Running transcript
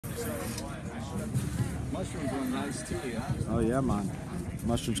Mushrooms are nice too, yeah. Oh yeah, man.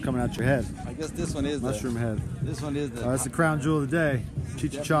 Mushrooms coming out your head. I guess this one is mushroom head. This one is the. Oh, that's the crown jewel of the day.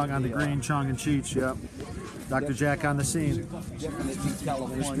 Cheech and Chong on the green, Chong and Cheech. Yep. Dr. Jack on the scene. Definitely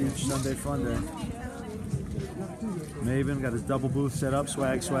California. Venice Beach Sunday fun day. Maven got his double booth set up.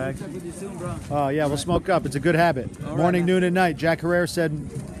 Swag, swag. Oh yeah, we'll smoke up. It's a good habit. Morning, noon, and night. Jack Herrera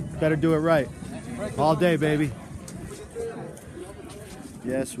said, better do it right. All day, baby.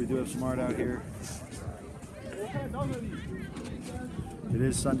 Yes, we do have some art out here. It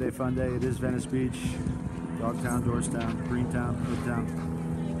is Sunday fun day. It is Venice Beach, Dogtown, Doorstown, Greentown, Hoodtown.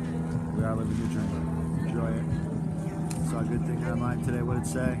 We are living the dream. Enjoy it. Saw a good thing online today. What did it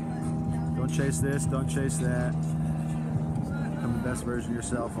say? Don't chase this. Don't chase that. Become the best version of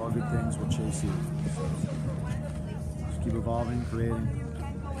yourself. All good things will chase you. Just keep evolving, creating.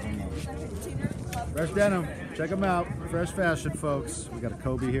 Fresh denim. Check them out. Fresh fashion, folks. We got a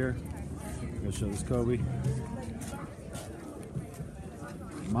Kobe here. I'm gonna show this Kobe.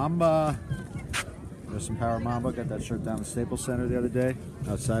 Mamba. There's some Power Mamba. Got that shirt down at the Staples Center the other day.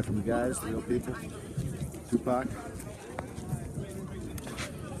 Outside from the guys, the real people. Tupac.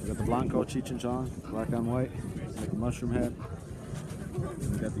 We got the Blanco, Cheech and Chong, black on white. We got the mushroom head.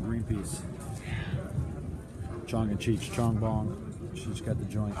 And we got the green piece. Chong and Cheech, Chong Bong. Cheech got the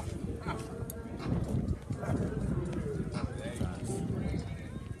joint.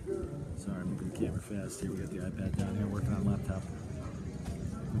 Sorry, I'm moving the camera fast here. We got the iPad down here working on laptop.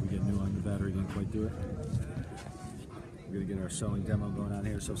 We get new on the battery, didn't quite do it. We're gonna get our sewing demo going on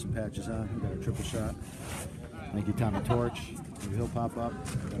here, sew some patches on. We got our triple shot. Thank you, Tommy Torch. Maybe he'll pop up.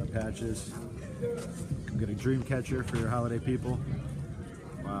 We got our patches. We got a dream catcher for your holiday people.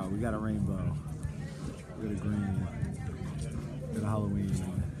 Wow, we got a rainbow. We got a green. We got a Halloween.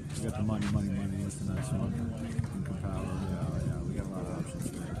 We got the money. That's the nice one. And Kapow. Yeah, we got a lot of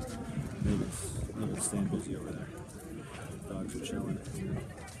options there. Maybe it's staying busy over there. Dogs are chilling.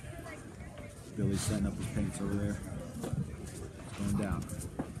 Billy's setting up his paints over there. It's going down.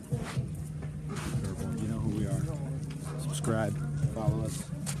 You know who we are. Subscribe, follow us,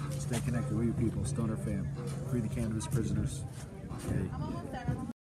 stay connected with you people. Stoner fam. Free the cannabis prisoners. Okay.